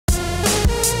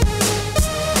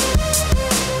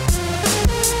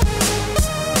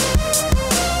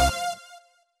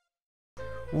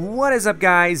What is up,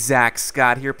 guys? Zack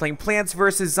Scott here playing Plants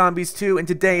vs. Zombies 2, and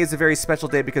today is a very special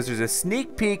day because there's a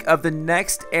sneak peek of the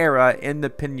next era in the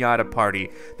Pinata Party.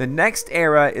 The next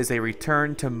era is a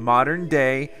return to modern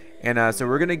day, and so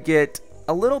we're going to get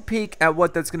a little peek at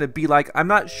what that's going to be like. I'm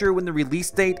not sure when the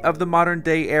release date of the modern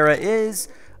day era is,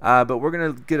 but we're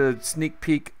going to get a sneak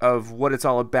peek of what it's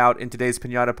all about in today's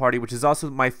Pinata Party, which is also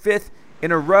my 5th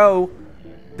in a row.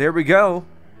 There we go.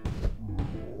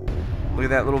 Look at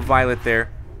that little violet there.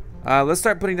 Let's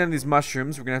start putting down these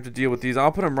mushrooms. We're gonna have to deal with these.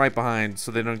 I'll put them right behind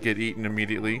so they don't get eaten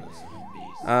immediately.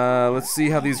 Let's see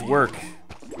how these work.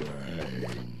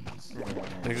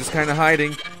 They're just kind of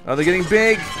hiding. Oh, they're getting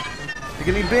big. They're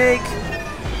getting big.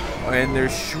 And they're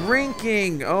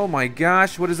shrinking. Oh my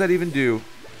gosh, what does that even do?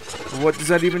 What does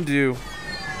that even do?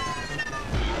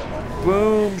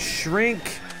 Boom, shrink.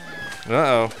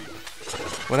 Uh-oh.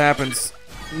 What happens?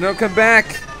 No, come back.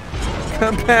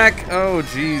 Come back. Oh,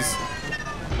 jeez.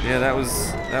 Yeah, that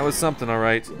was something, all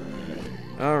right.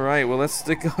 All right, well, let's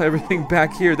stick everything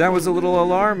back here. That was a little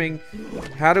alarming.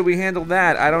 How do we handle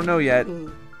that? I don't know yet.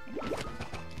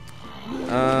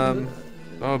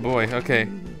 Oh boy, okay.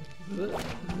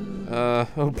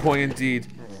 Oh boy, indeed.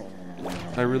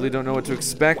 I really don't know what to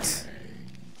expect.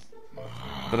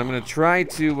 But I'm gonna try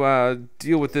to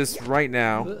deal with this right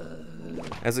now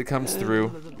as it comes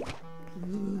through.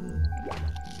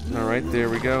 All right, there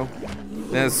we go.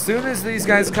 Now, as soon as these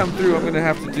guys come through, I'm gonna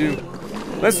have to do.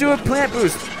 Let's do a plant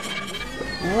boost.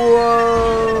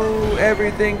 Whoa!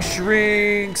 Everything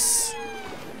shrinks.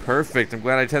 Perfect. I'm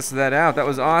glad I tested that out. That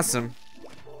was awesome.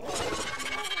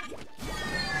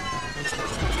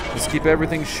 Let's keep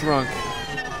everything shrunk.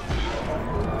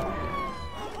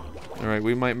 All right,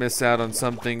 we might miss out on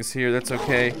some things here. That's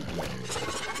okay.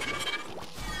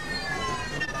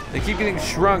 They keep getting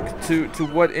shrunk to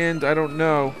what end? I don't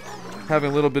know.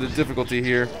 Having a little bit of difficulty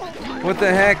here. What the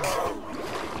heck?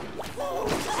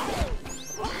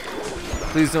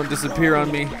 Please don't disappear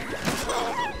on me.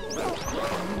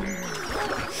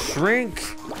 Shrink.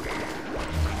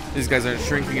 These guys aren't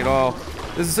shrinking at all.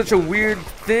 This is such a weird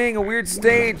thing, a weird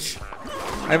stage.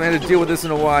 I haven't had to deal with this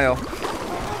in a while.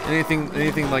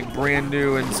 Anything like brand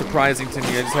new and surprising to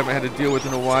me, I just haven't had to deal with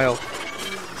in a while.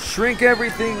 Shrink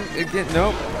everything again.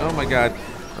 Nope. Oh my god.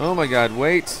 Oh my god.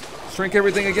 Wait. Shrink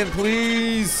everything again,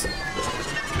 please.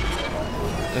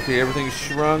 Okay, everything's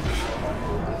shrunk.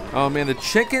 Oh man, the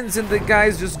chickens and the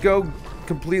guys just go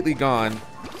completely gone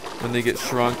when they get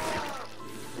shrunk.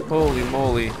 Holy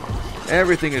moly.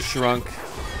 Everything is shrunk.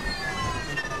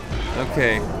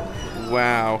 Okay.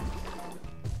 Wow.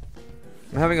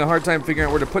 I'm having a hard time figuring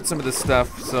out where to put some of this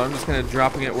stuff, so I'm just kind of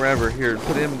dropping it wherever. Here,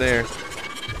 put him there.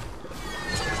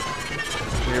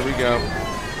 Here we go.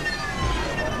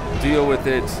 Deal with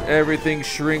it. Everything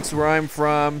shrinks where I'm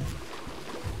from.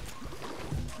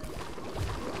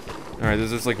 Alright, there's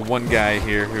just like one guy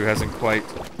here who hasn't quite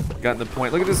gotten the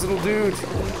point. Look at this little dude.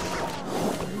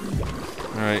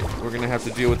 Alright, we're gonna have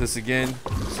to deal with this again,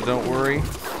 so don't worry.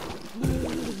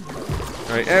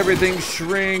 Alright, everything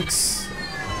shrinks.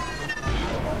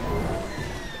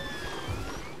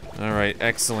 Alright,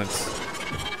 excellent.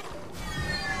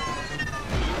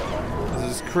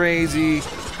 This is crazy.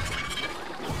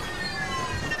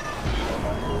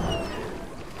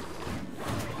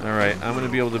 Alright, I'm gonna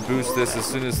be able to boost this as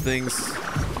soon as things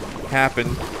happen.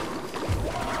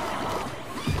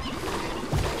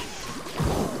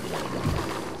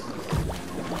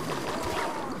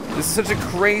 This is such a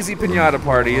crazy pinata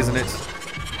party, isn't it?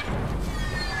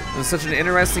 It's such an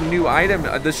interesting new item,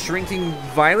 the shrinking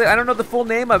violet. I don't know the full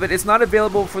name of it. It's not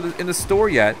available in the store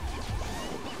yet.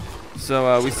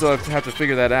 So we still have to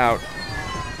figure that out.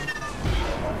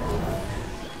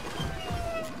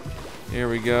 Here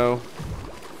we go.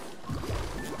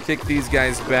 Kick these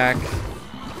guys back.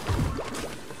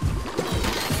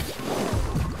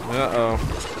 Uh-oh.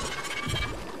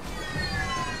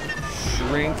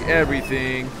 Shrink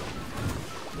everything.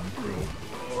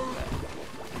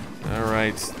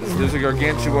 Alright, there's a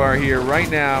gargantuar here right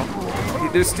now.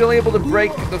 They're still able to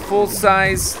break the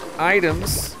full-size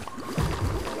items.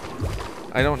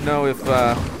 I don't know if,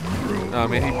 oh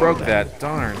man, he broke that.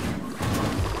 Darn.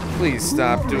 Please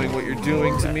stop doing what you're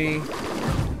doing to me.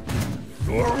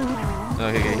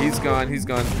 Okay, he's gone, he's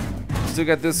gone. Still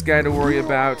got this guy to worry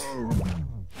about.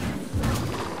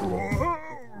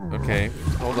 Okay,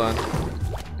 hold on.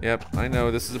 Yep, I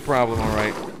know, this is a problem,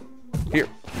 alright. Here.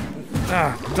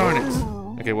 Ah, darn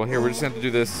it. Okay, well here, we're just gonna have to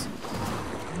do this.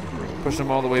 Push him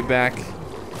all the way back.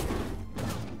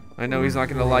 I know he's not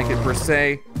gonna like it per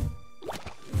se.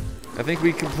 I think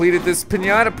we completed this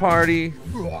pinata party.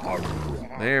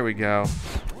 There we go.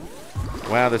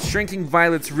 Wow, the shrinking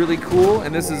violet's really cool,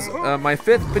 and this is my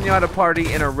 5th pinata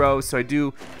party in a row, so I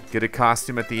do get a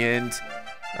costume at the end.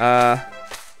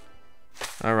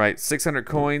 Alright, 600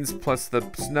 coins plus the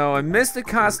snow. I missed a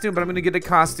costume, but I'm gonna get a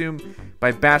costume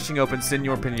by bashing open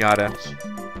Senor Pinata.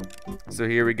 So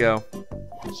here we go.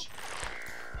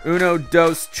 Uno,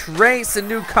 dos, tres, a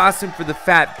new costume for the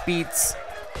Fat Beats.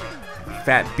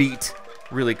 Fat Beat,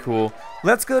 really cool.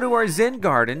 Let's go to our Zen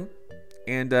Garden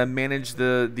and manage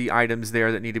the items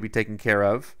there that need to be taken care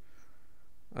of.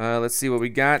 Let's see what we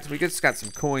got. We just got some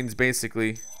coins,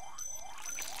 basically.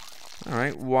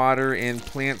 Alright, water and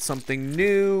plant something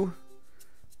new.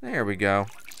 There we go.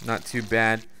 Not too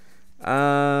bad.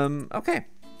 Okay.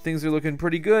 Things are looking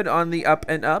pretty good on the up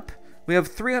and up. We have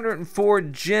 304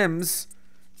 gems.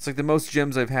 It's like the most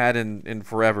gems I've had in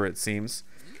forever, it seems.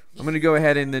 I'm going to go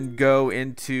ahead and then go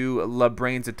into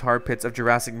Brainsa Tarpits of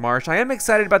Jurassic Marsh. I am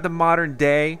excited about the modern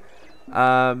day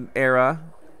era.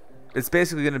 It's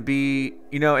basically going to be,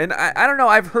 you know, and I don't know,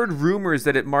 I've heard rumors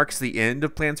that it marks the end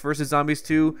of Plants vs. Zombies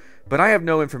 2, but I have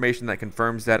no information that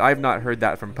confirms that. I've not heard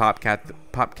that from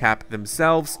PopCap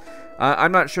themselves.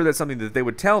 I'm not sure that's something that they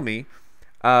would tell me,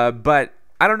 but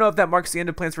I don't know if that marks the end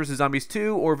of Plants vs. Zombies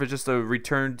 2 or if it's just a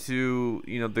return to,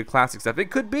 you know, the classic stuff.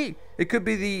 It could be. It could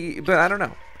be but I don't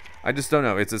know. I just don't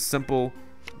know. It's a simple,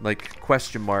 like,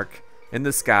 question mark in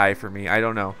the sky for me. I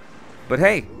don't know. But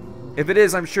hey, if it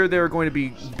is, I'm sure there are going to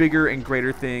be bigger and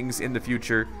greater things in the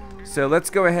future. So let's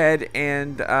go ahead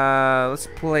and let's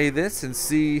play this and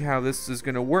see how this is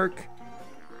going to work.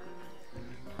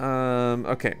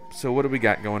 Okay, so what do we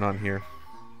got going on here?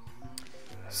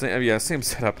 Yeah, same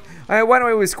setup. Why do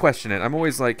I always question it? I'm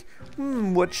always like,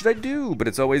 what should I do? But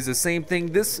it's always the same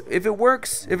thing. If it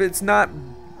works, if it's not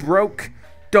broke,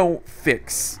 don't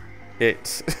fix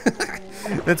it.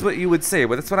 That's what you would say,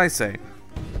 but that's what I say.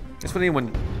 That's what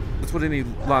any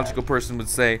logical person would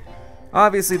say.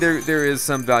 Obviously, there is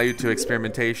some value to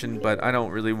experimentation, but I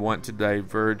don't really want to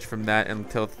diverge from that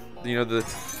until, you know,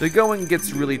 the going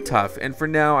gets really tough. And for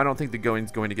now, I don't think the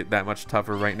going's going to get that much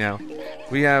tougher right now.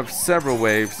 We have several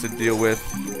waves to deal with.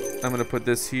 I'm gonna put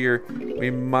this here.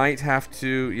 We might have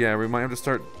to, yeah, we might have to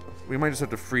start. We might just have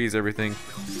to freeze everything.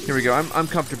 Here we go. I'm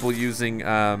comfortable using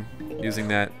using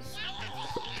that.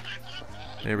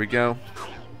 There we go.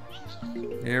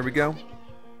 Here we go.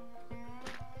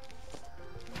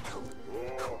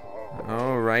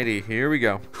 Alrighty, here we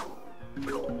go.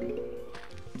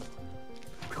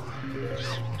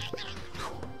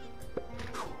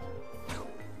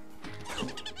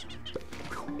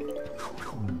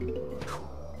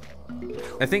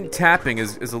 I think tapping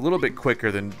is a little bit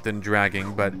quicker than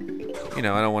dragging, but you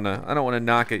know, I don't wanna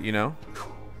knock it, you know.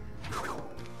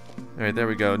 Alright, there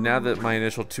we go. Now that my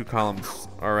initial 2 columns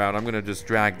are out, I'm gonna just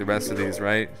drag the rest of these,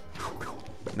 right?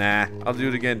 Nah, I'll do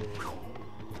it again.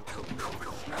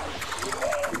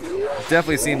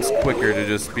 Definitely seems quicker to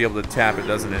just be able to tap it,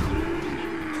 doesn't it?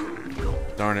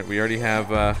 Darn it, we already have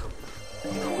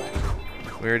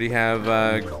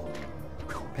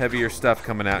heavier stuff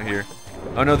coming out here.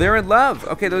 Oh no, they're in love.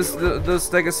 Okay, those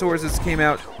Stegosaurus came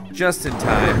out just in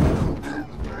time.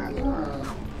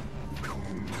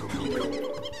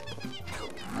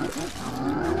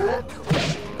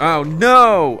 Oh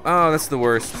no! Oh, that's the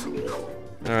worst.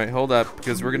 All right, hold up,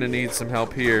 because we're gonna need some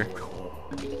help here.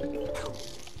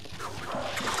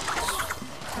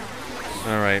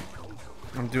 All right,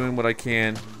 I'm doing what I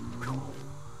can.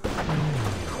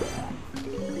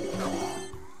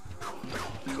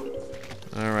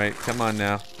 Alright, come on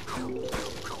now.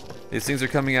 These things are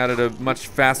coming out at a much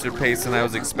faster pace than I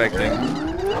was expecting.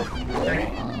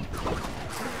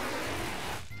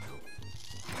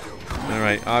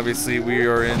 Alright, obviously we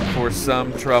are in for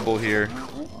some trouble here.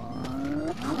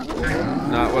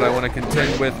 Not what I want to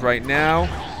contend with right now.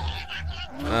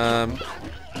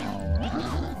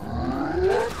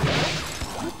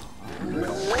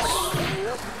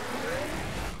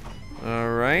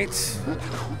 Alright.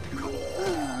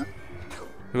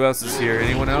 Who else is here?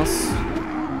 Anyone else?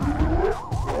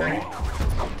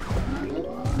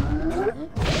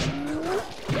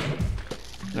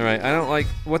 Alright, I don't like...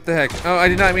 What the heck? Oh, I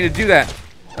did not mean to do that.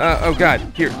 Oh, God.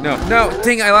 Here. No. No!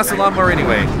 Dang, I lost the lawnmower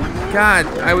anyway. God,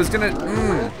 I was gonna...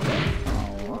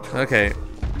 Okay.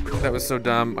 That was so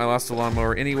dumb. I lost the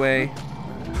lawnmower anyway.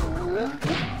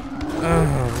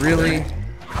 Oh, really?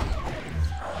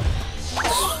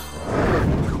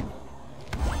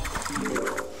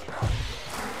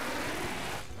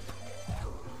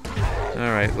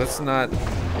 Alright, let's not...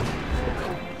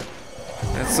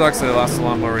 That sucks that I lost the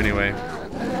lawnmower anyway.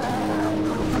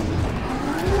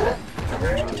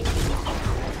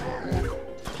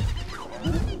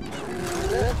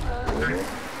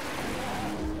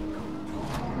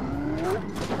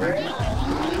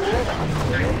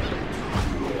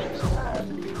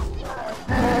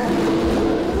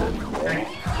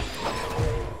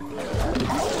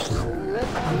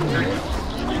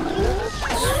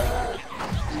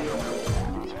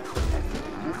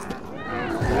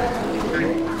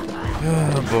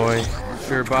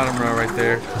 bottom row right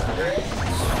there.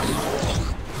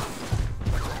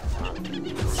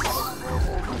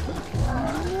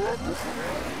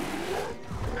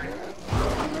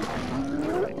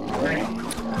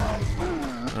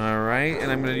 Alright, and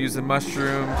I'm going to use the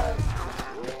mushroom.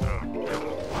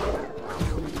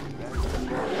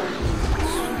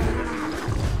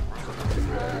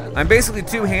 I'm basically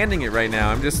two-handing it right now.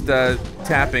 I'm just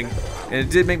tapping. And it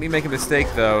did make me make a mistake,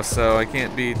 though, so I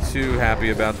can't be too happy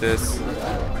about this.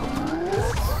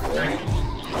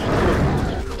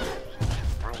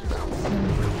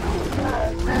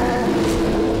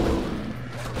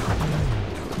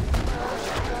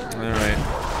 Alright.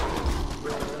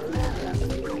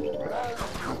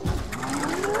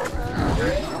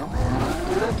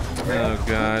 Oh,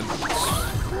 God.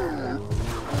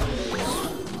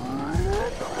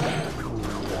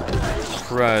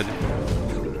 Crud.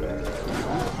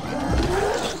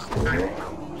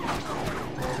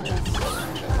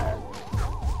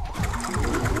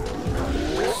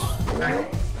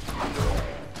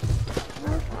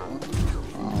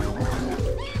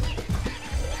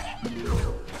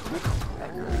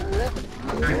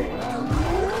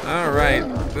 Alright,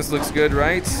 this looks good,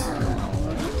 right?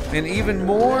 And even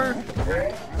more?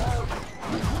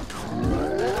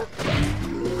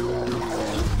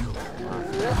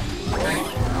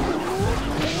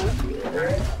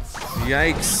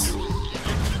 Yikes.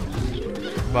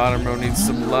 Bottom row needs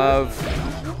some love.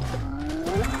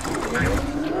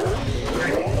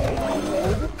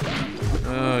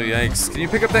 Oh, yikes. Can you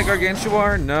pick up that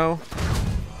gargantuar? No.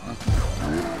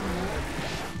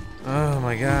 Oh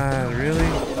my god, really?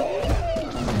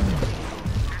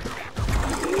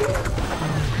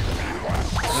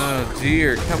 Oh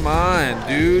dear, come on,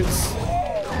 dudes.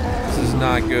 This is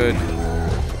not good.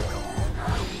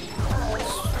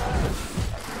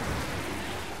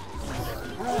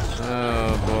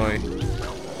 Oh boy.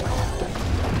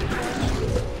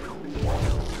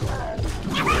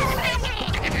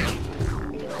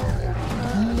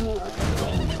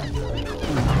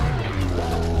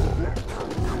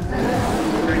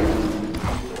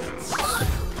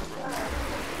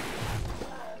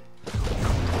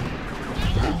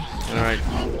 Alright,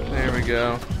 there we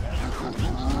go.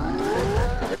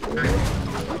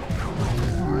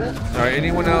 Alright,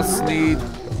 anyone else need...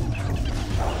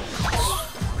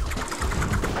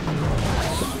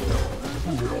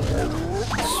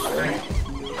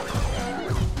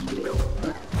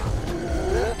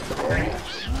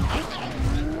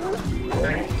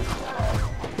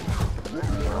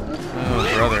 Oh,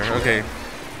 brother, okay.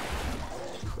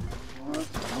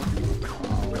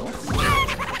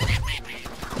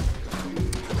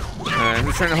 Alright, I'm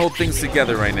just trying to hold things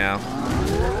together right now.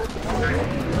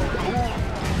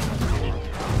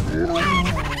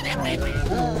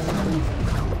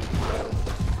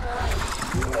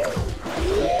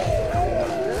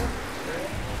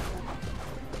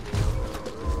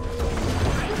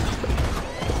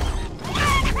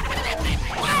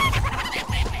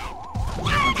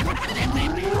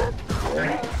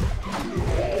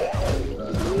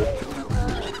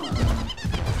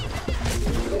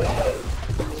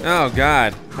 Oh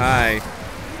god, hi.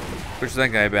 Push that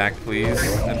guy back, please,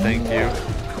 and thank you.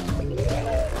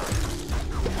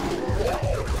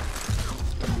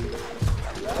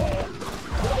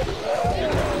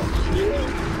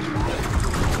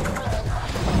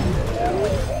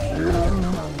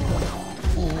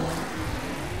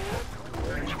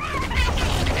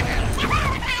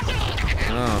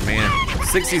 Oh man,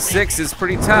 66 is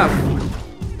pretty tough.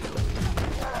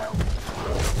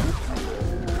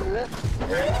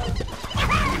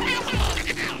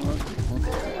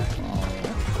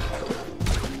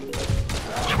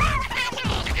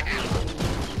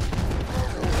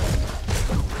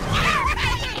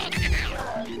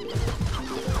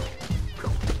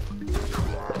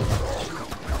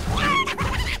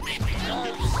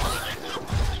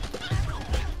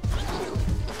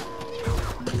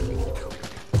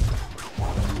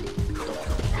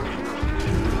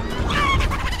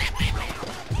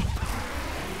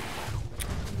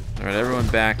 Alright, everyone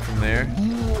back from there.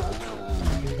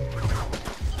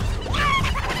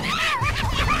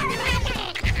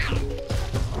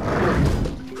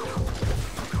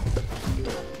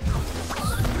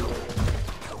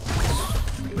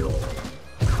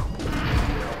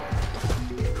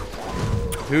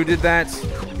 Who did that?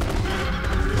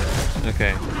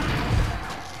 Okay.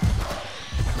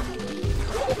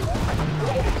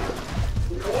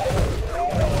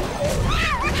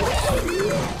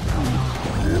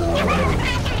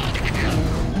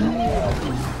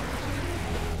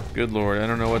 Good lord, I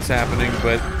don't know what's happening,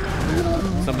 but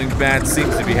something bad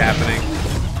seems to be happening.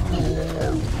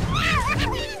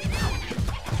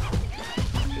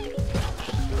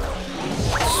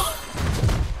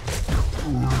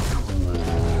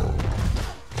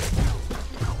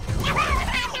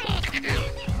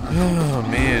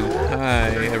 Hi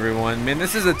everyone. Man,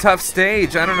 this is a tough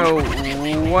stage. I don't know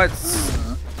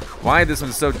why this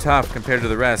one's so tough compared to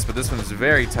the rest, but this one's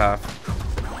very tough.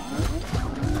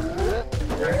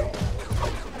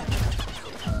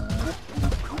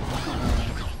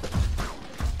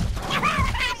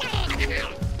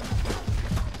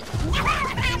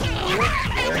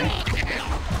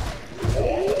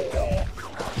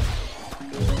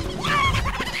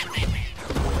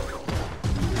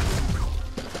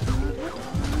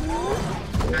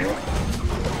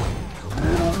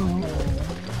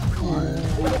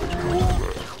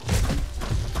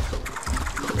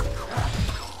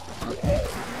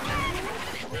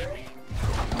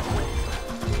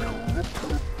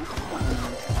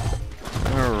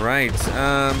 Alright,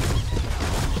 I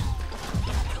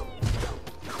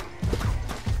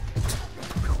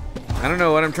don't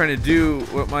know what I'm trying to do,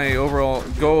 what my overall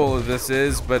goal of this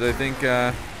is, but I think,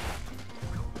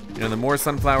 you know, the more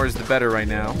sunflowers, the better right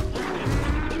now.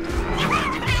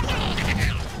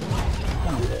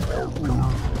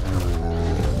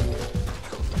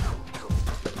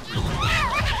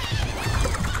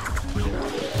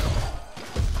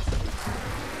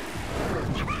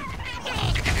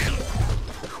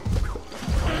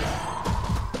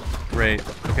 Great,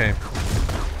 okay.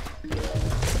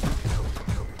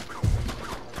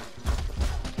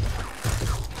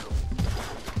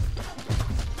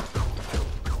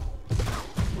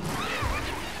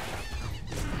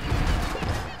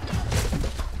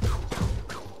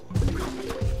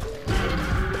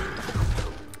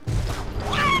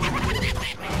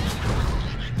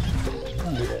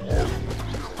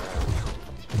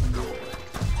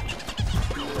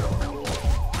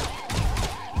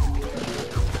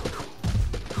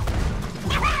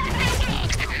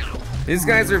 These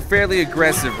guys are fairly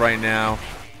aggressive right now.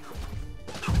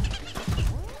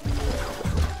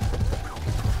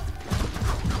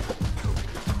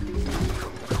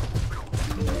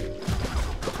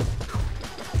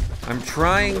 I'm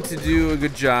trying to do a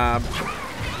good job.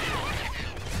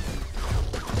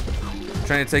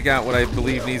 Trying to take out what I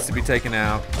believe needs to be taken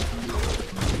out.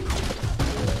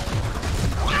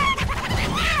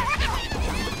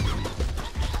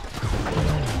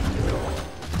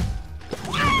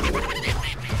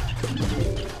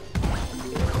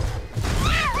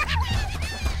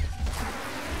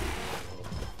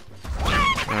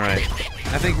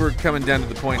 I think we're coming down to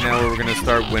the point now where we're gonna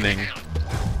start winning.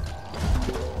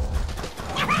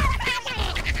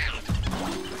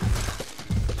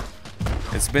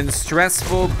 It's been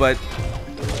stressful, but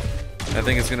I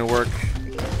think it's gonna work.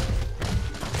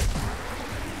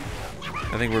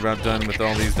 I think we're about done with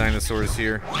all these dinosaurs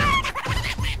here.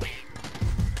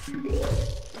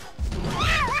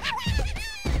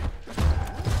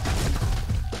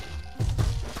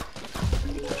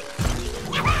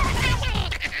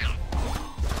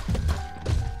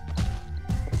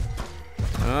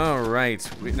 Alright,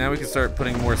 now we can start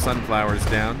putting more sunflowers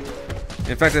down.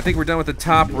 In fact, I think we're done with the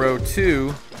top row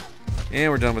too.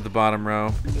 And we're done with the bottom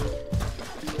row.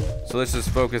 So let's just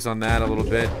focus on that a little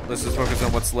bit. Let's just focus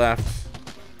on what's left.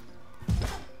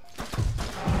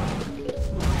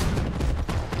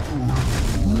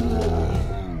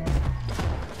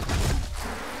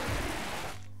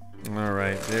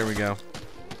 Alright, there we go.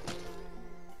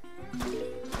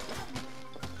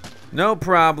 No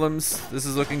problems. This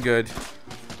is looking good.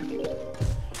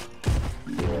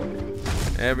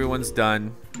 Everyone's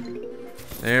done.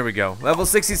 There we go. Level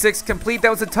 66 complete.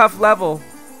 That was a tough level,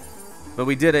 but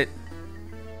we did it.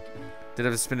 Did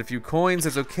have to spend a few coins.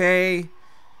 That's okay.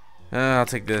 I'll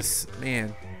take this.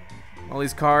 Man, all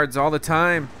these cards all the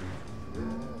time.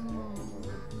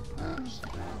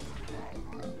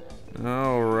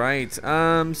 All right.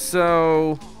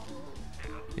 So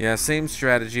yeah, same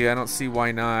strategy. I don't see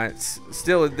why not.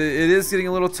 Still, it is getting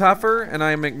a little tougher, and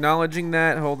I'm acknowledging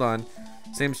that. Hold on.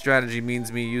 Same strategy means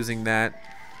me using that.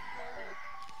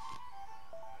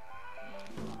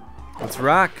 Let's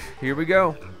rock. Here we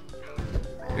go.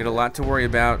 We got a lot to worry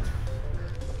about.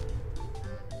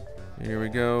 Here we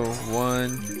go.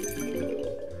 1,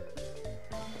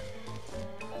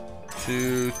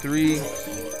 2, 3.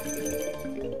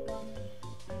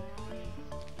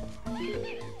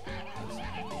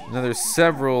 Another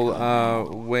several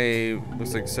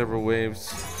looks like several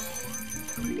waves.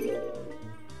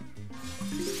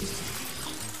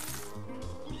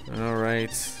 All right.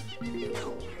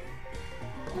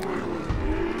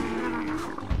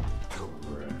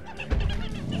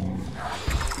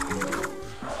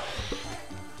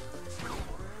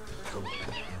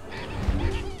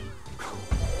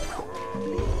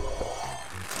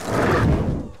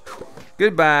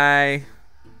 Goodbye.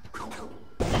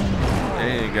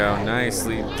 There you go.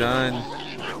 Nicely done.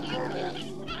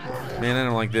 Man, I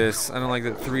don't like this. I don't like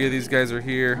that 3 of these guys are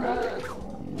here.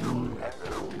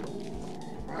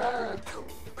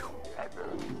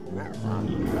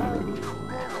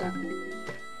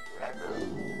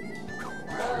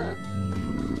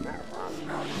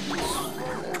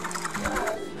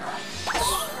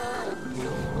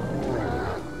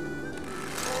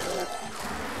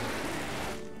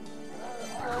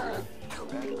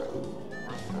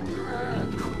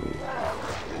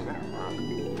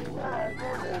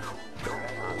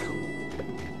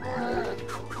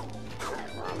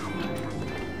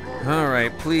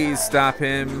 Alright, please stop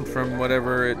him from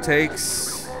whatever it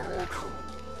takes.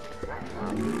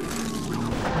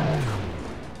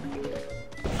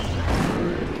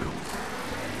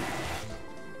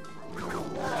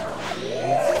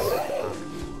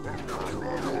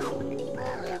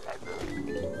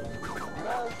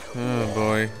 Oh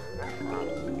boy.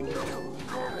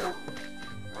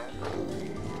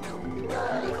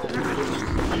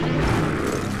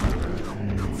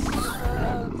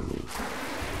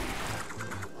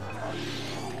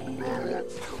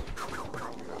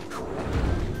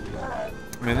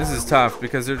 Man, this is tough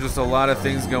because there's just a lot of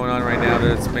things going on right now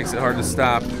that makes it hard to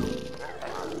stop.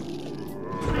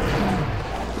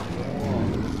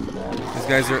 These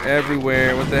guys are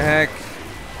everywhere. What the heck?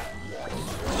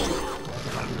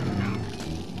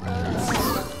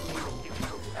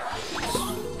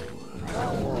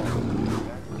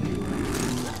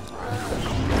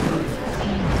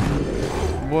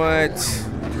 What?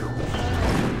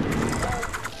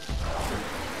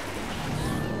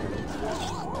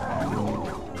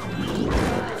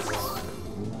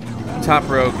 Top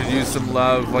row could use some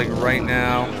love, like right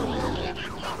now.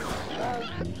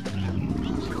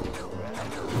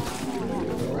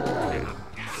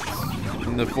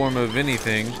 In the form of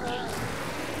anything.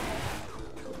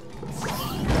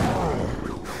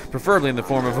 Preferably in the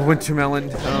form of a winter melon.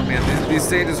 Oh man, these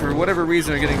stages for whatever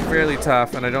reason are getting fairly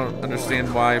tough, and I don't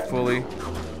understand why fully.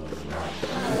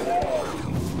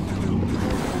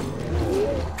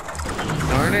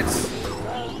 Darn it.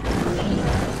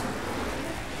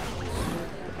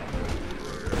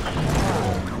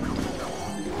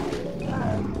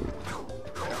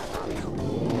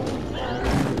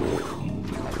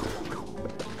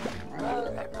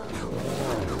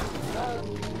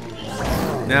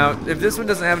 Now, if this one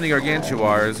doesn't have any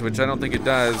gargantuars, which I don't think it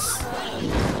does,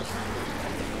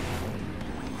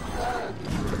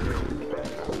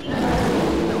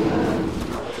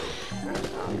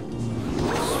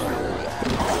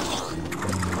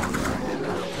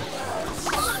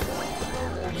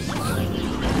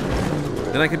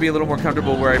 then I could be a little more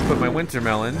comfortable where I put my winter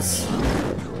melons.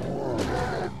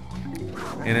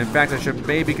 And in fact, I should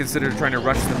maybe consider trying to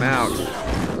rush them out.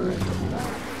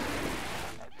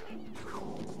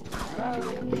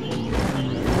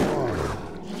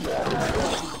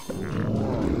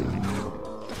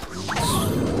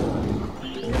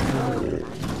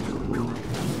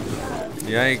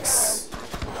 Yikes.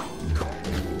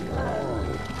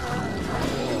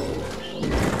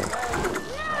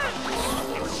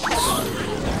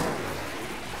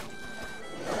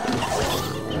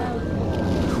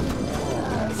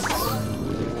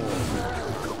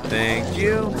 Thank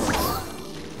you.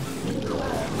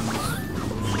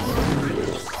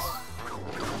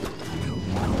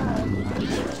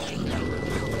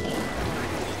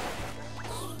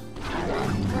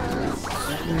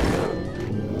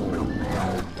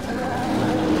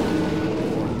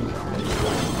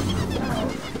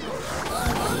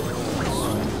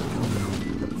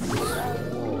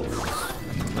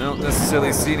 I don't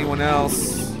necessarily see anyone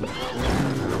else.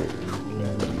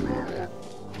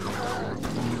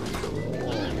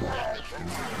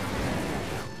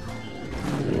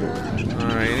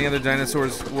 Alright, any other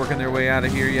dinosaurs working their way out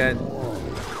of here yet?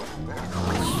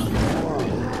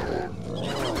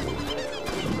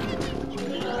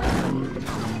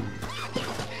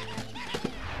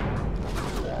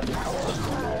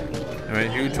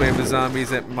 Alright, huge wave of zombies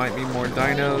that might be more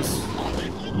dinos.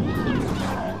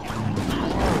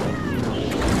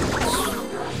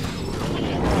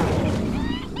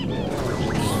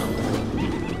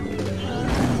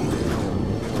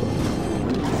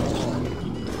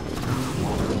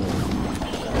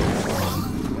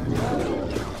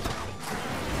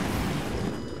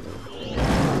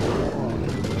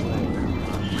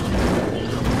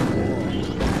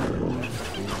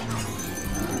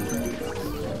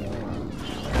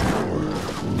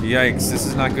 Yikes, this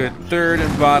is not good. Third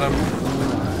and bottom.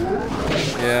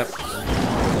 Yep.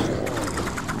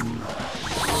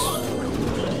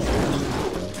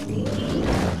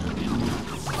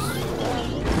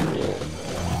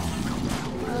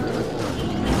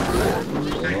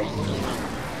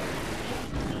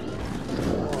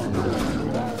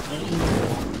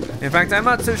 In fact, I'm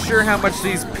not so sure how much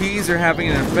these peas are having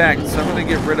an effect, so I'm gonna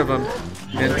get rid of them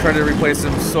and try to replace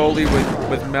them solely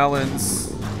with melons.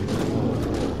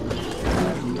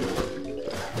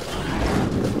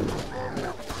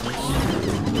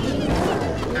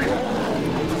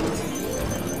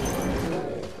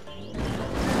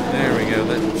 There we go,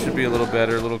 that should be a little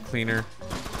better, a little cleaner.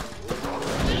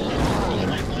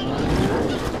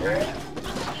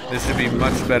 This should be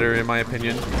much better in my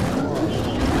opinion.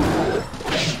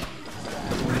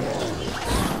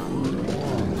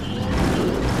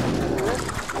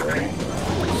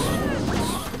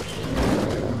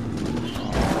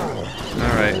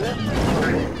 Alright.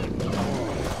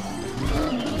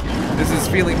 This is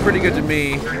feeling pretty good to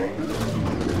me.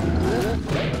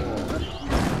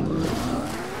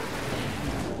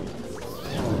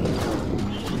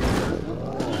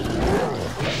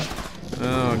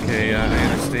 Okay, I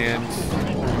understand.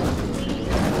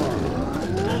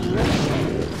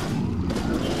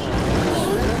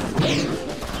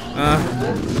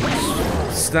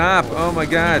 Stop! Oh my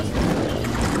god!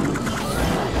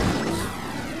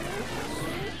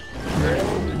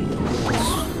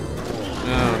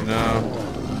 Oh no.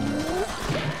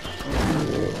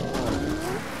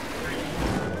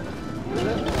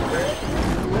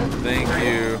 Thank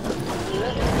you.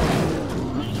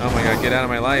 Oh my god, get out of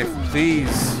my life,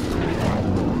 please.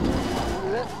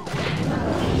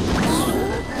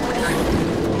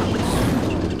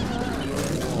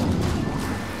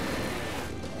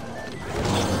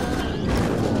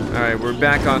 Alright, we're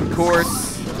back on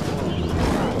course.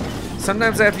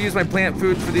 Sometimes I have to use my plant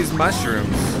food for these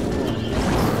mushrooms.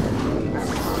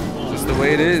 Just the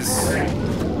way it is.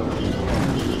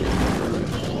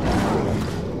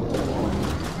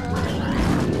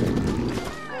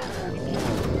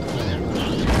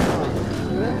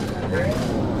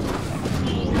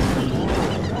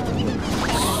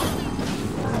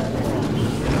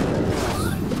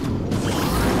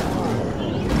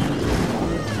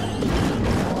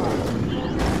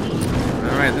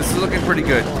 Alright, this is looking pretty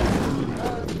good.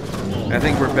 I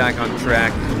think we're back on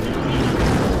track.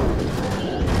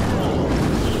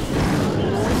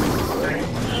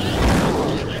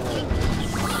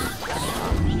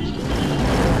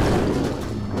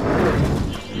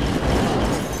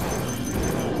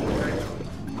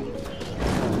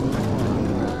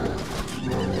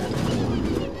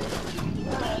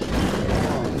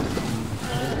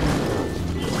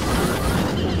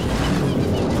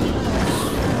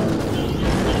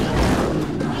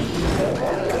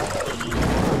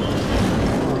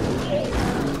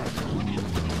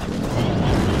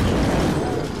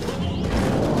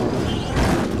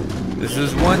 This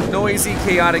is one noisy,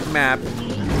 chaotic map.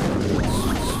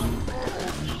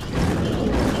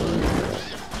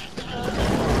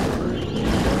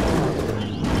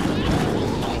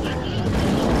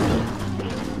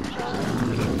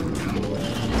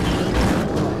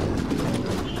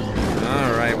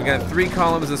 Alright, we got 3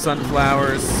 columns of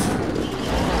sunflowers.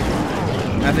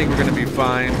 I think we're gonna be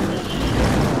fine.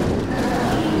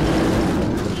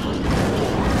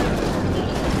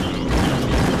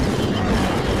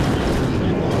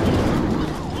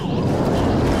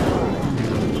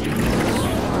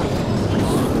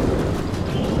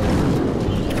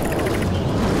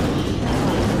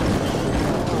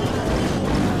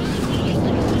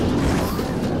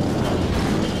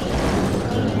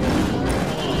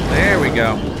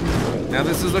 Go. Now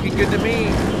this is looking good to me.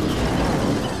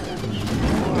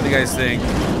 What do you guys think?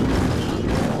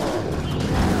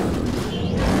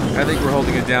 I think we're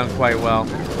holding it down quite well.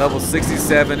 Level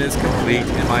 67 is complete,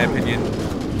 in my opinion.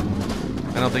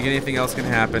 I don't think anything else can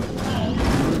happen.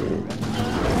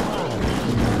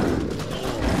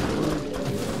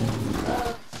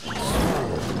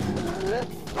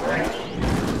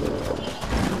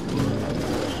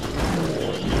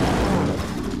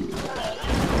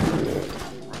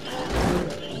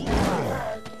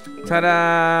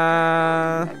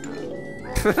 Ta-da!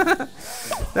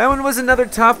 That one was another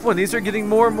tough one. These are getting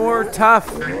more and more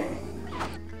tough.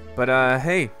 But,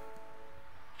 hey.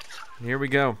 Here we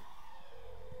go.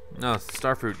 Oh,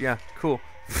 starfruit. Yeah, cool.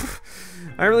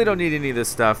 I really don't need any of this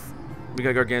stuff. We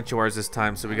got gargantuars this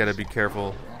time, so we gotta be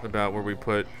careful about where we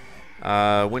put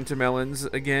winter melons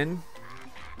again.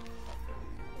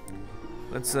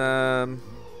 Let's,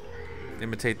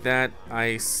 imitate that.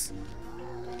 Ice.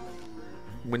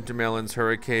 Winter melons,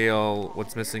 hurricane.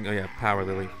 What's missing? Oh yeah, power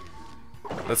lily.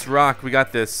 Let's rock. We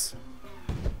got this.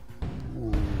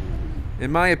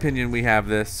 In my opinion, we have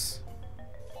this.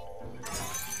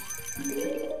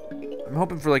 I'm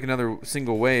hoping for like another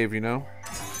single wave, you know?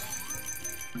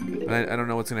 But I don't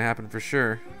know what's gonna happen for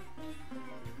sure.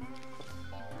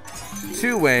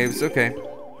 2 waves, okay.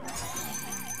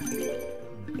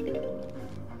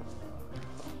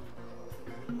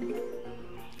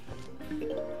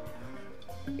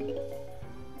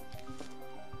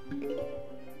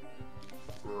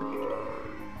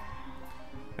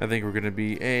 I think we're gonna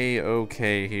be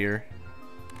A-okay here.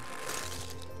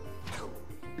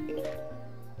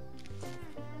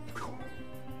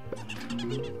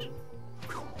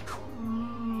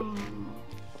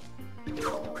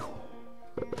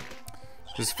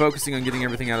 Just focusing on getting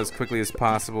everything out as quickly as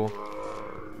possible.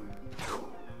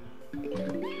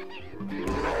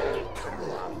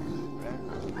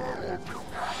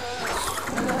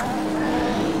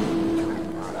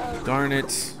 Darn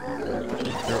it.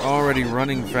 They're already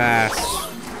running fast.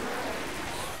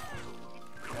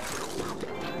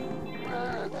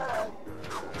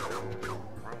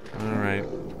 Alright.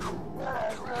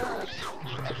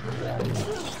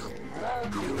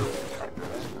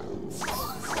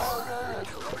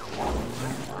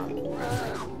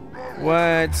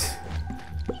 What?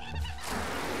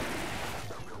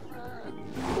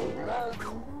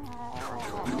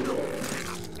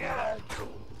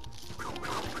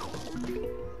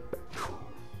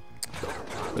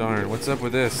 Darn, what's up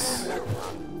with this?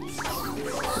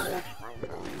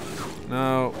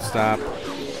 No, stop.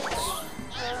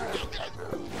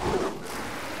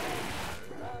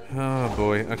 Oh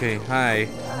boy, okay, hi.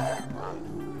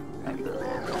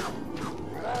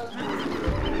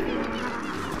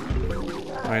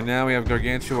 Alright, now we have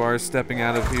Gargantuars stepping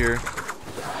out of here.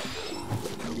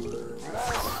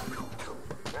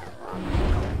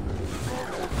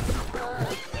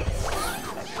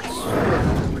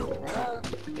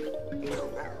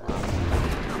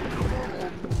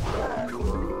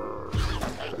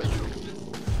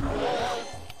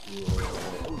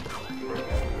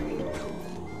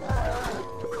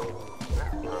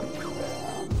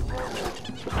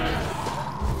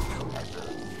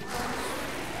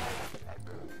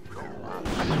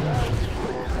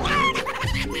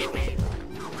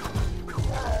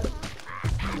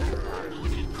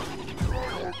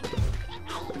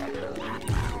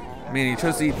 I mean, he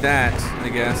chose to eat that, I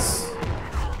guess.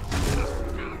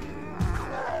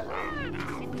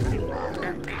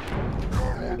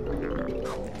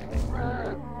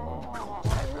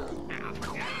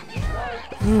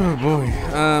 Oh boy.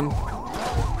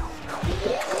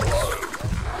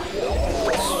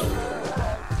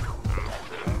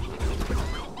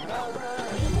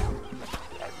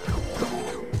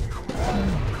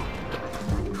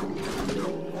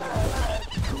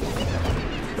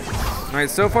 Alright,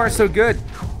 so far so good.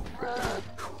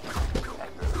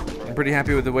 I'm pretty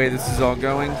happy with the way this is all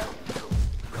going.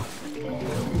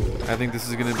 I think this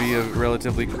is going to be a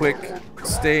relatively quick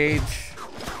stage.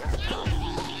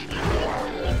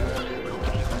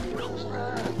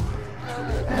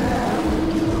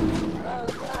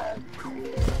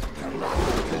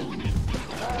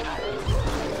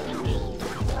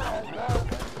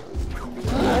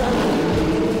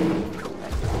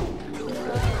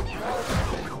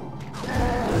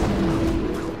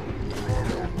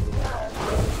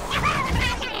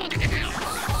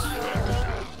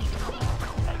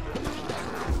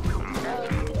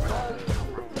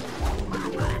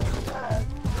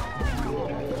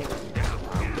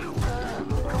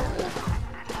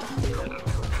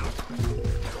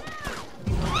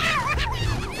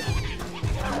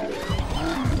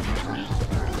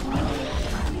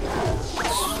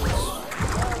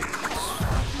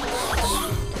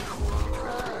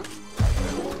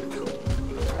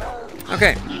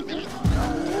 Okay.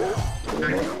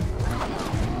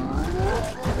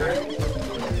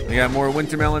 We got more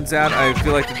winter melons out. I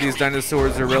feel like that these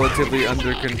dinosaurs are relatively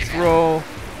under control.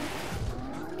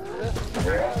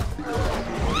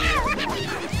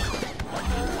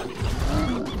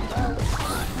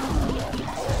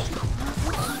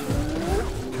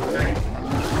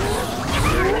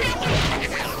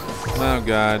 Oh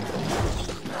God.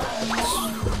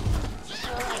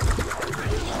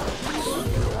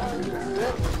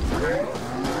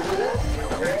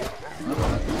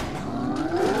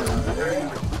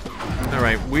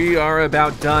 Alright, we are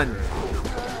about done.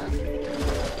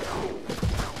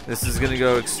 This is gonna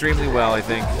go extremely well, I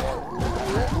think.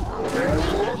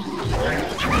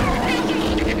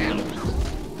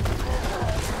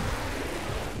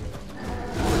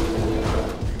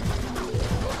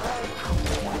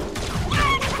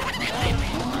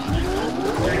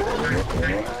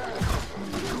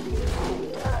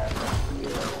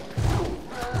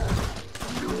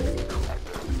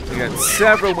 We got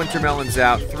several winter melons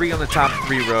out, 3 on the top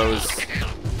 3 rows.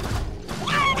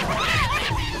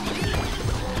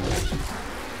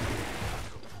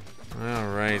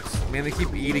 Alright. Man, they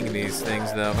keep eating these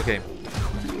things though. Okay.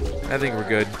 I think we're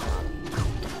good.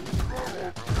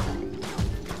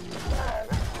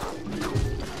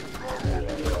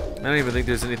 I don't even think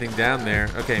there's anything down there.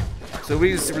 Okay, so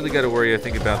we just really got to worry, I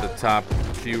think, about the top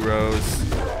few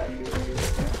rows.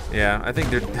 Yeah, I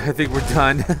think we're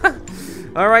done.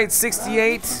 All right,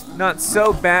 68, not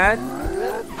so bad.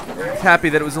 Happy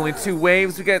that it was only 2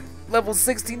 waves. We got level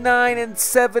 69 and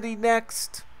 70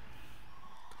 next.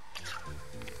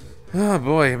 Oh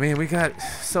boy, man, we got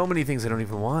so many things I don't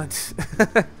even want.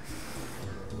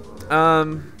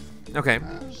 Okay.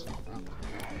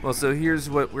 Well, so here's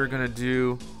what we're gonna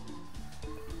do.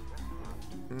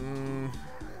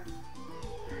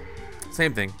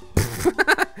 Same thing.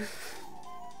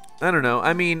 I don't know.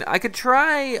 I mean, I could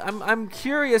try. I'm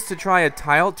curious to try a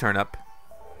tile turnip,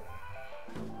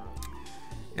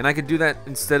 and I could do that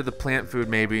instead of the plant food,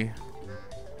 maybe.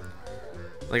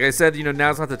 Like I said, you know,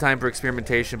 now's not the time for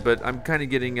experimentation, but I'm kind of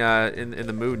getting in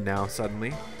the mood now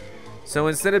suddenly. So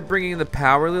instead of bringing in the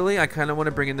power lily, I kind of want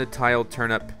to bring in the tile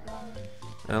turnip.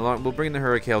 And we'll bring in the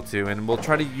hurricane too, and we'll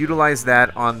try to utilize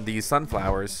that on the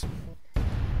sunflowers.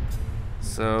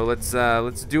 So let's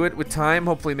do it with time.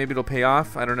 Hopefully, maybe it'll pay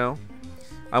off. I don't know.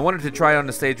 I wanted to try it on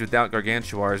the stage without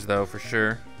gargantuars, though, for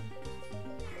sure.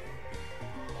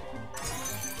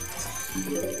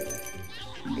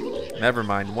 Never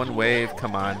mind. 1 wave.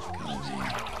 Come on.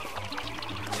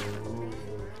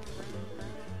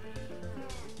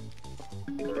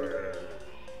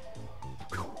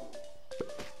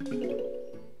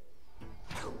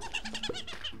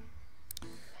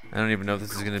 I don't even know if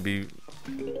this is going to be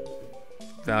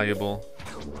valuable.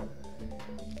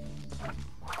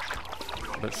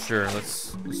 But sure,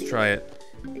 let's try it.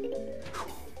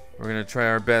 We're going to try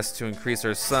our best to increase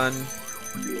our sun.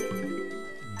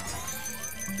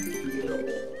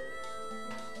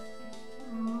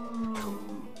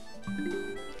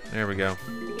 There we go.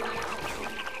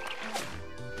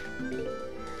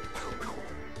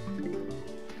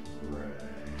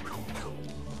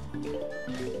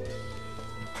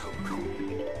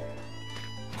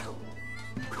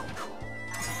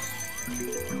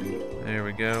 There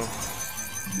we go.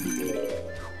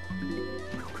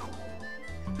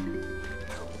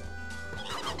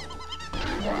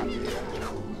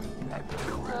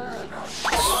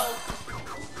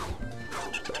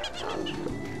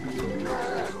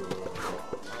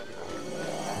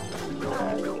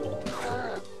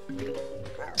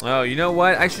 Oh, you know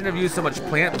what? I shouldn't have used so much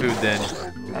plant food then.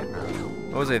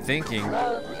 What was I thinking?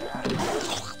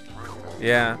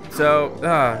 Yeah, so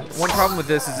one problem with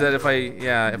this is that if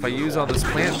I use all this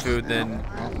plant food, then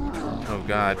oh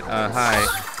god, hi.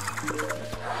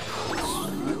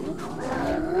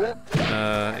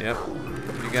 Yep,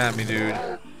 you got me, dude.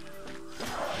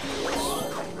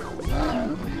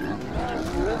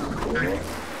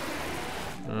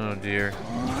 Oh dear.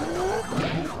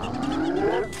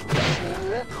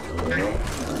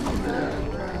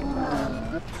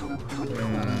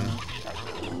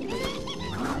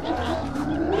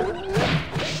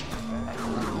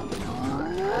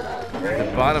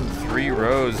 The bottom 3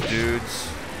 rows, dudes.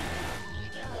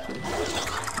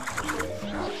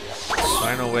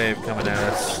 Final wave coming at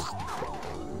us.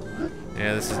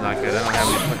 Yeah, this is not good. I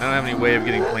don't have any way of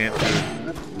getting plant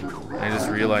food. I just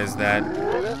realized that.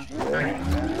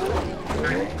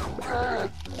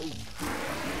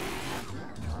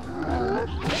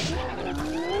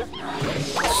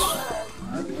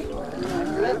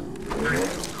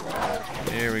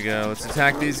 Here we go. Let's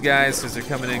attack these guys because they're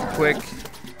coming in quick.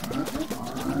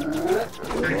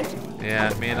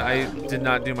 Yeah, man, I did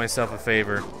not do myself a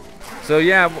favor. So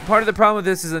yeah, part of the problem with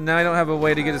this is that now I don't have a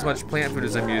way to get as much plant food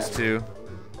as I'm used to.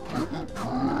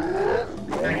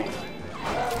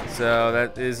 So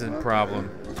that is a problem.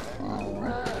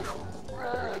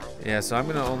 Yeah, so I'm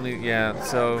gonna only,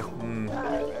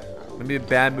 maybe a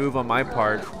bad move on my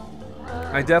part.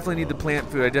 I definitely need the plant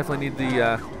food. I definitely need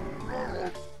the,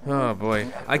 oh boy.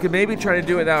 I could maybe try to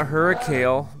do it without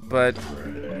hurricane, but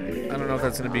I don't know if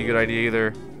that's gonna be a good idea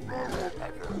either.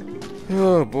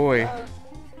 Oh boy.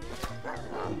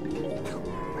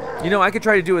 You know, I could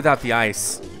try to do it without the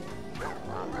ice.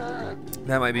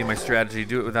 That might be my strategy.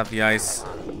 Do it without the ice.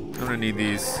 I'm gonna need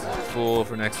these full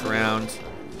for next round.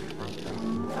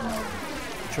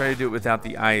 Try to do it without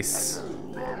the ice.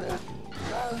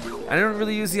 I don't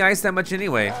really use the ice that much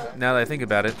anyway, now that I think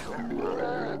about it.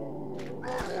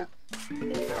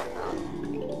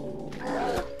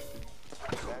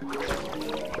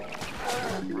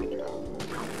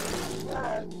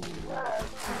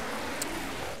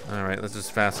 Alright, let's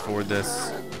just fast forward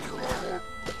this.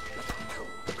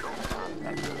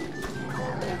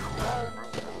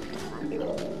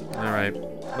 Alright,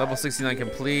 level 69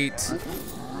 complete.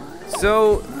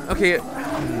 So, okay.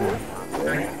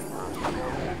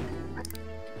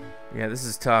 Yeah, this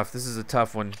is tough. This is a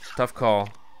tough one. Tough call.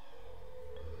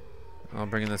 I'll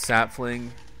bring in the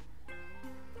sapling.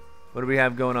 What do we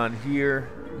have going on here?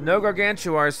 No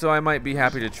gargantuars, so I might be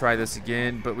happy to try this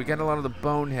again. But we got a lot of the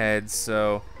boneheads,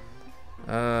 so...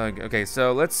 okay,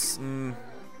 so let's...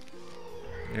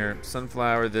 here,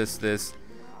 sunflower, this.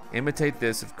 Imitate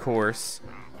this, of course.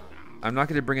 I'm not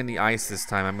going to bring in the ice this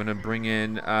time. I'm going to bring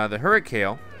in the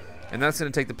hurricane, and that's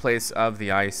going to take the place of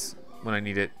the ice when I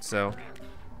need it. So,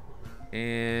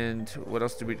 and what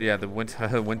else do we? Yeah, the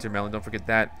winter melon. Don't forget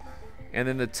that. And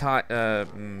then the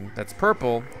that's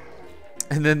purple,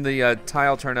 and then the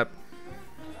tile turnip.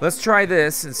 Let's try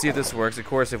this and see if this works. Of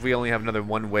course, if we only have another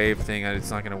one wave thing, it's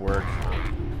not going to work.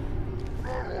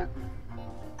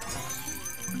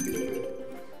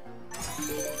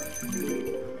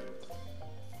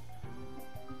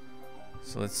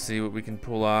 So let's see what we can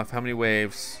pull off. How many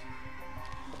waves?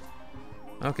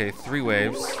 Okay, 3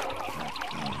 waves.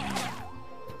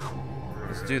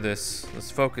 Let's do this. Let's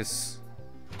focus.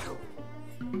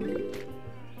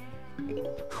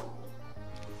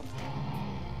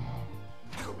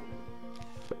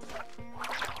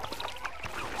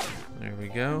 There we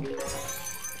go.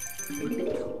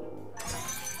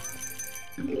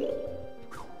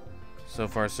 So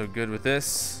far, so good with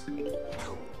this.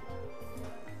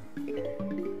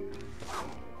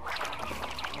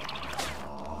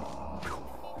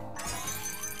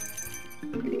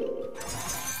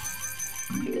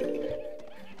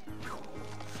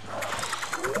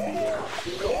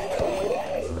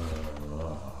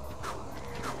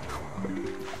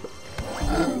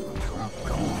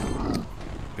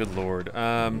 Good Lord.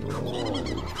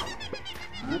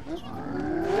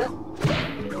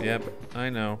 Yep, I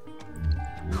know.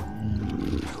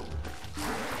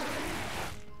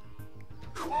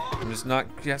 I'm just not.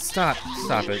 Yeah, stop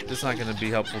it. This is not going to be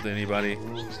helpful to anybody.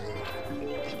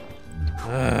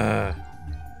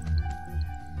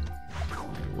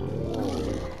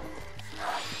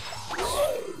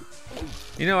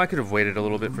 You know, I could have waited a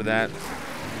little bit for that.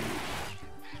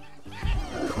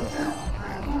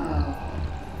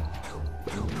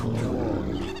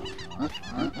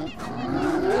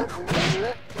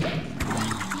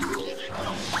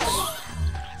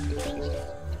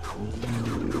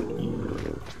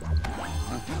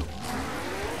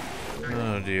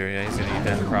 Oh dear, yeah, he's gonna eat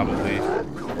that probably.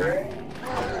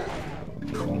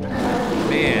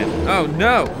 Man, oh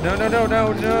no! No!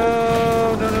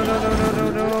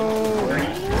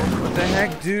 What the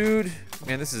heck, dude?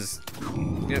 Man, this is...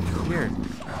 Yep, here.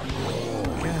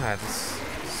 God, this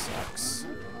sucks.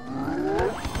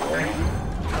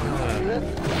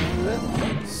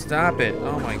 Stop it!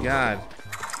 Oh my God.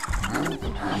 You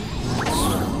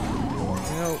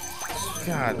know,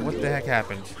 God, what the heck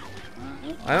happened?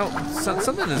 I don't...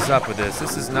 Something is up with this.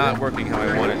 This is not working how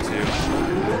I want it to.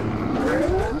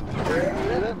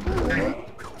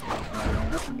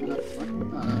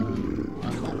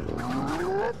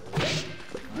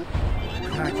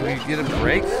 God, can we get a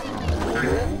break?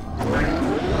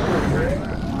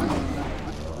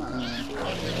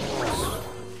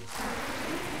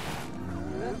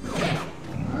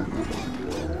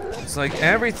 It's like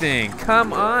everything.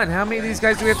 Come on, how many of these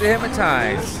guys do we have to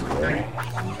hypnotize?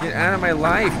 Get out of my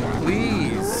life,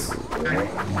 please.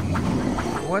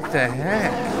 What the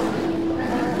heck?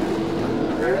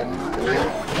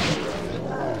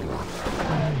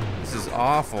 This is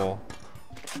awful.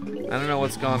 I don't know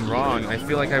what's gone wrong. I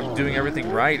feel like I'm doing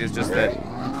everything right. It's just that...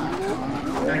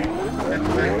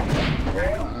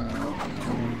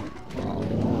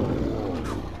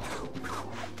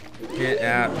 Get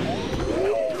out.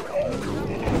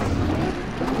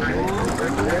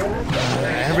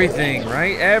 Everything,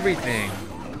 right? Everything.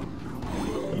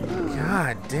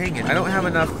 God dang it. I don't have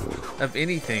enough of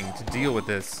anything to deal with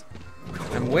this.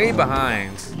 I'm way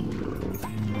behind.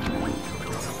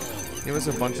 Give us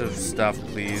a bunch of stuff,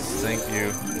 please. Thank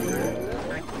you.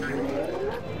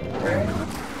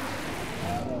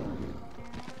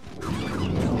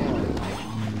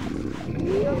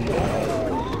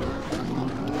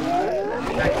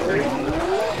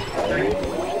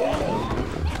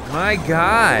 My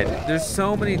God, there's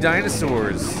so many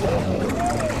dinosaurs.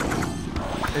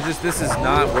 It's just, this is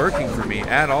not working for me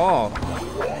at all.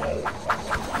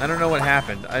 I don't know what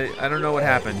happened. I don't know what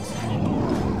happened.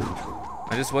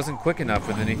 I just wasn't quick enough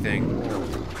with anything.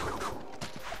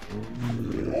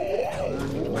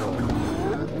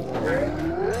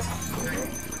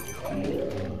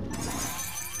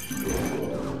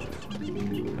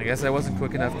 I guess I wasn't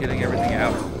quick enough getting everything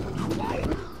out.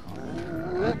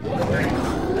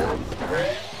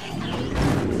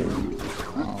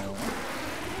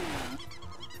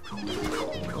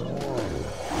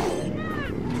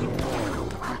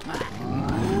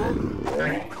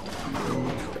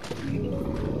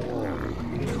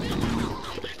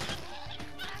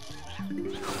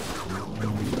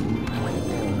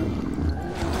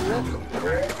 Oh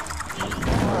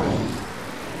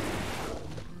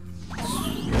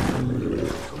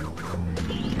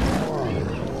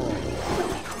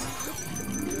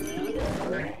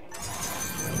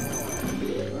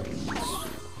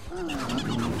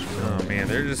man,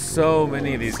 there are just so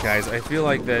many of these guys. I feel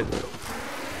like that,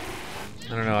 I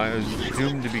don't know, I was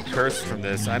doomed to be cursed from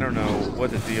this. I don't know what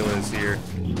the deal is here.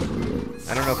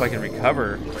 I don't know if I can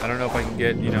recover. I don't know if I can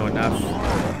get, you know, enough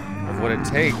of what it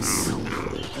takes.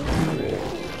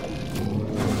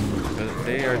 But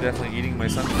they are definitely eating my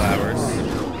sunflowers.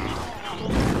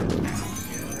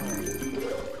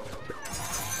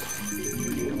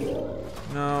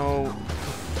 No.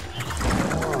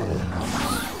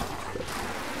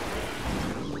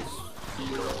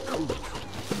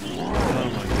 Oh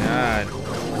my god.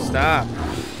 Stop.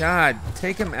 God,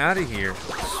 take him out of here.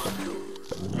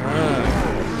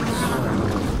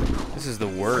 This is the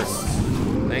worst.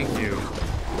 Thank you.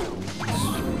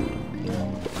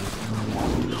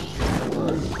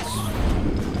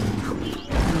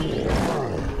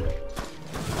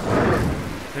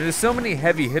 There's so many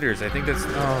heavy hitters. I think that's...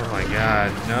 Oh my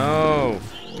god, no.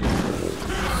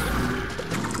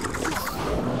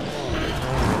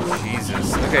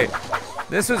 Jesus. Okay,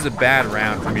 this was a bad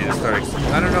round for me to start.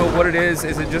 I don't know what it is.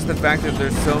 Is it just the fact that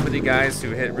there's so many guys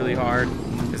who hit really hard?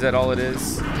 Is that all it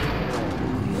is?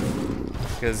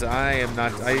 Because I am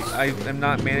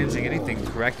not managing anything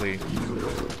correctly.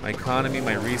 My economy,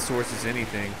 my resources,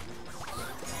 anything.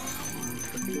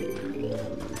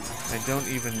 I don't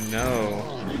even know.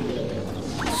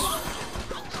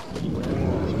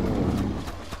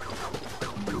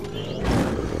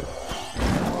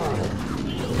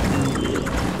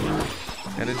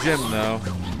 At a gym, though.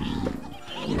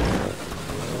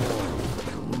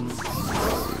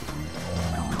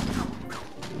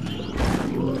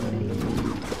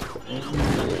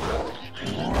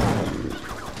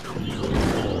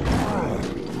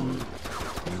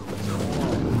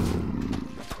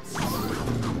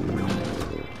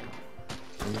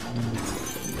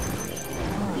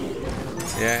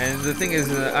 Yeah, and the thing is,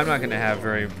 I'm not gonna have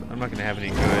any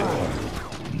good.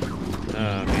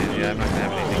 Oh man, yeah, I'm not gonna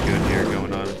have anything good here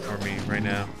going on for me right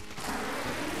now.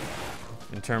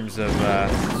 In terms of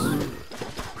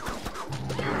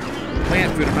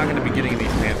plant food, I'm not gonna be getting any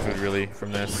plant food really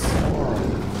from this.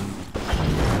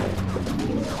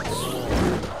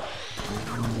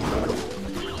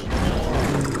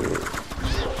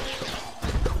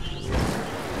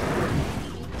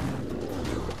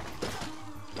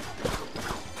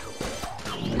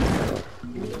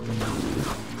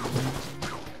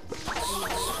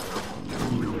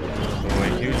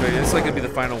 It's like gonna be the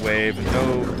final wave.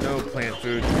 No plant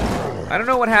food. I don't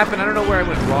know what happened. I don't know where I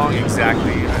went wrong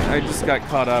exactly. I just got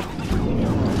caught up.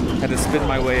 Had to spin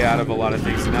my way out of a lot of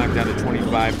things. Now I'm down to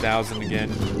 25,000 again.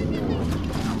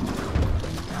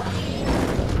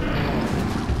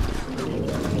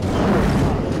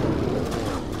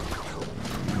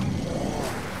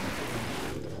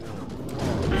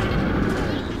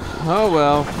 Oh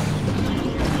well.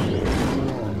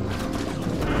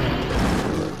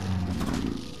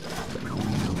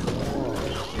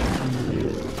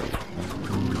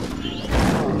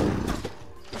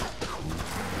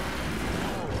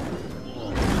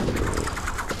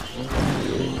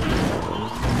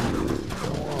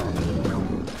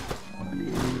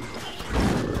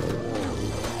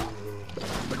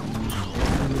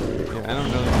 I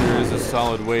don't know if there is a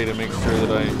solid way to make sure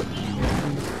that I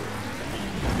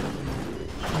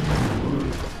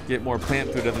get more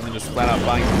plant food other than just flat out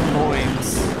buying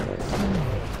coins.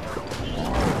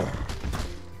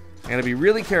 I gotta be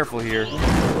really careful here.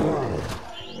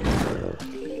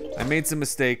 I made some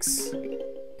mistakes,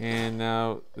 and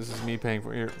now this is me paying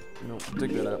for it. Here. No,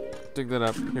 dig that up. Dig that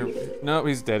up. Here. No,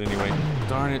 he's dead anyway.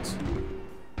 Darn it.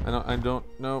 I don't.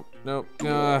 Nope.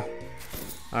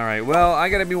 Alright, well, I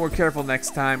gotta be more careful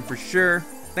next time for sure.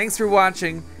 Thanks for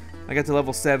watching. I got to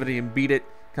level 70 and beat it.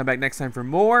 Come back next time for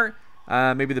more.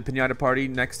 Maybe the Pinata Party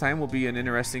next time will be an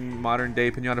interesting modern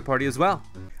day Pinata Party as well.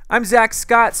 I'm Zack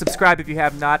Scott. Subscribe if you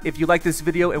have not. If you like this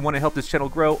video and want to help this channel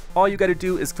grow, all you gotta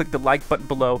do is click the like button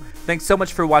below. Thanks so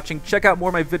much for watching. Check out more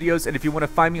of my videos, and if you want to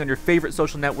find me on your favorite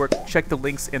social network, check the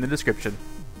links in the description.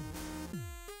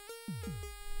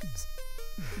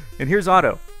 And here's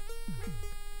Otto.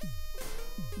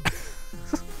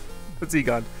 What's he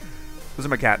gone? Those are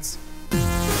my cats.